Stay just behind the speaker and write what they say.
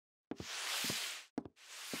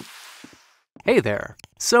Hey there!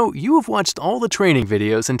 So you have watched all the training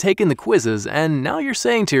videos and taken the quizzes, and now you're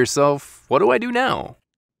saying to yourself, what do I do now?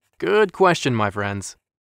 Good question, my friends.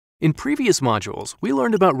 In previous modules, we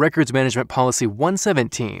learned about Records Management Policy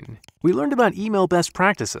 117. We learned about email best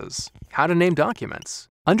practices, how to name documents,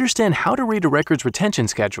 understand how to read a records retention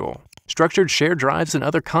schedule, structured shared drives and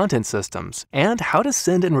other content systems, and how to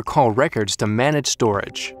send and recall records to manage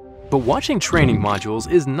storage. But watching training modules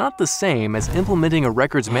is not the same as implementing a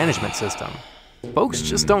records management system. Folks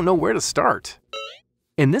just don't know where to start.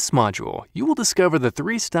 In this module, you will discover the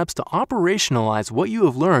 3 steps to operationalize what you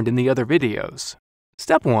have learned in the other videos.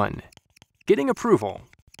 Step 1. Getting approval.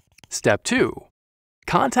 Step 2.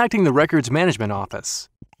 Contacting the Records Management Office.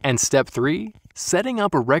 And Step 3. Setting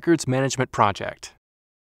up a records management project.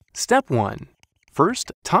 Step 1.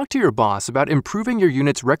 First, talk to your boss about improving your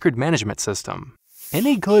unit's record management system.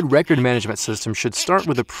 Any good record management system should start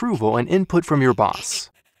with approval and input from your boss.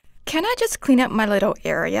 Can I just clean up my little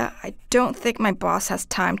area? I don't think my boss has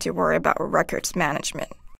time to worry about records management.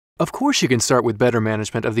 Of course you can start with better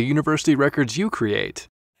management of the university records you create.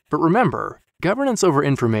 But remember, governance over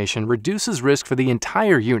information reduces risk for the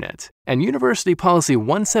entire unit, and University Policy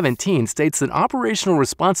 117 states that operational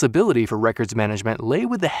responsibility for records management lay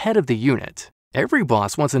with the head of the unit. Every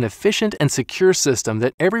boss wants an efficient and secure system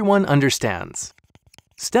that everyone understands.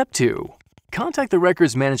 Step 2. Contact the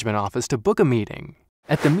Records Management Office to book a meeting.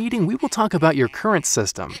 At the meeting, we will talk about your current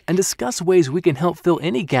system and discuss ways we can help fill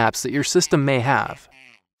any gaps that your system may have.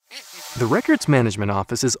 The Records Management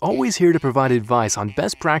Office is always here to provide advice on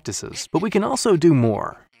best practices, but we can also do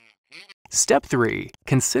more. Step 3.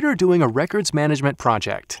 Consider doing a records management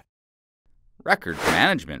project. Records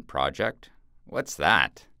management project? What's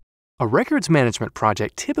that? A records management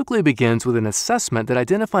project typically begins with an assessment that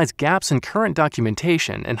identifies gaps in current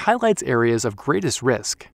documentation and highlights areas of greatest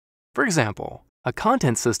risk. For example, a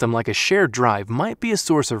content system like a shared drive might be a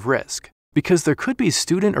source of risk because there could be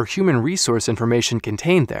student or human resource information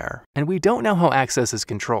contained there, and we don't know how access is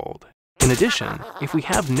controlled. In addition, if we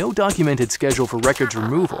have no documented schedule for records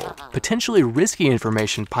removal, potentially risky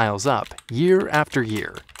information piles up year after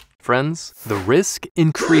year. Friends, the risk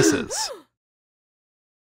increases.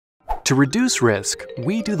 To reduce risk,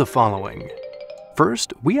 we do the following.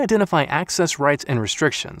 First, we identify access rights and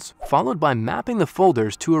restrictions, followed by mapping the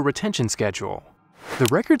folders to a retention schedule. The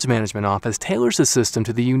Records Management Office tailors the system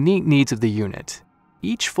to the unique needs of the unit.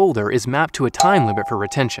 Each folder is mapped to a time limit for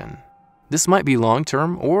retention. This might be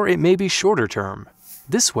long-term or it may be shorter-term.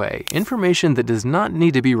 This way, information that does not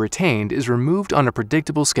need to be retained is removed on a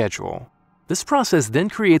predictable schedule. This process then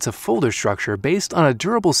creates a folder structure based on a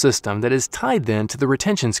durable system that is tied then to the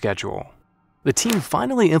retention schedule. The team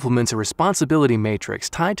finally implements a responsibility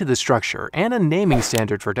matrix tied to the structure and a naming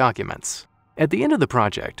standard for documents. At the end of the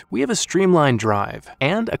project, we have a streamlined drive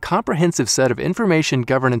and a comprehensive set of information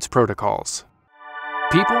governance protocols.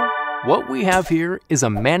 People, what we have here is a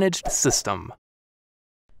managed system.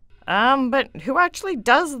 But who actually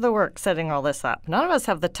does the work setting all this up? None of us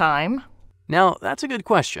have the time. Now, that's a good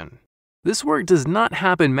question. This work does not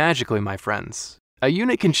happen magically, my friends. A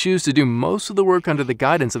unit can choose to do most of the work under the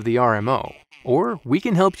guidance of the RMO, or we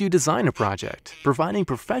can help you design a project, providing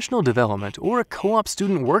professional development or a co-op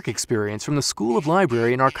student work experience from the School of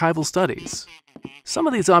Library and Archival Studies. Some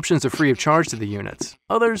of these options are free of charge to the unit,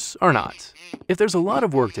 others are not. If there's a lot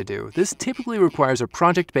of work to do, this typically requires a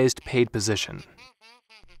project-based paid position.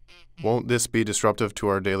 Won't this be disruptive to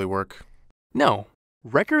our daily work? No.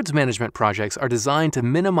 Records management projects are designed to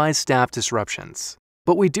minimize staff disruptions.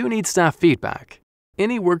 But we do need staff feedback.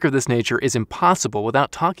 Any work of this nature is impossible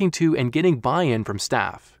without talking to and getting buy-in from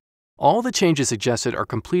staff. All the changes suggested are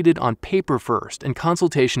completed on paper first in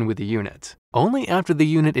consultation with the unit. Only after the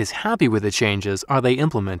unit is happy with the changes are they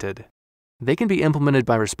implemented. They can be implemented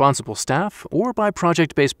by responsible staff or by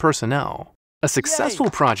project-based personnel. A successful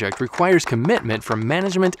project requires commitment from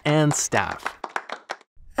management and staff.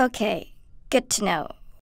 Okay, good to know.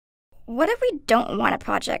 What if we don't want a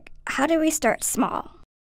project? How do we start small?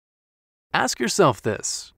 Ask yourself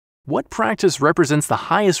this: what practice represents the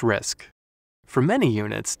highest risk? For many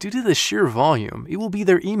units, due to the sheer volume, it will be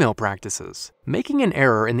their email practices, making an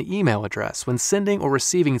error in the email address when sending or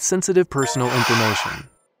receiving sensitive personal information.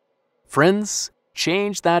 Friends,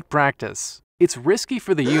 change that practice. It's risky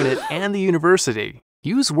for the unit and the university.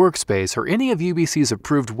 Use Workspace or any of UBC's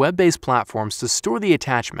approved web-based platforms to store the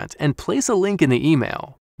attachment and place a link in the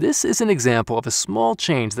email. This is an example of a small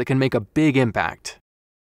change that can make a big impact.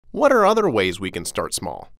 What are other ways we can start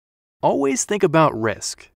small? Always think about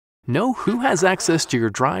risk. Know who has access to your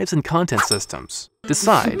drives and content systems.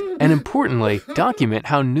 Decide, and importantly, document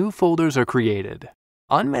how new folders are created.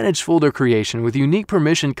 Unmanaged folder creation with unique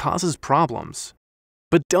permission causes problems.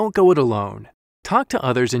 But don't go it alone. Talk to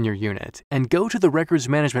others in your unit and go to the Records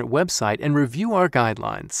Management website and review our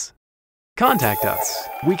guidelines. Contact us.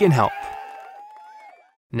 We can help.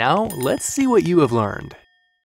 Now, let's see what you have learned.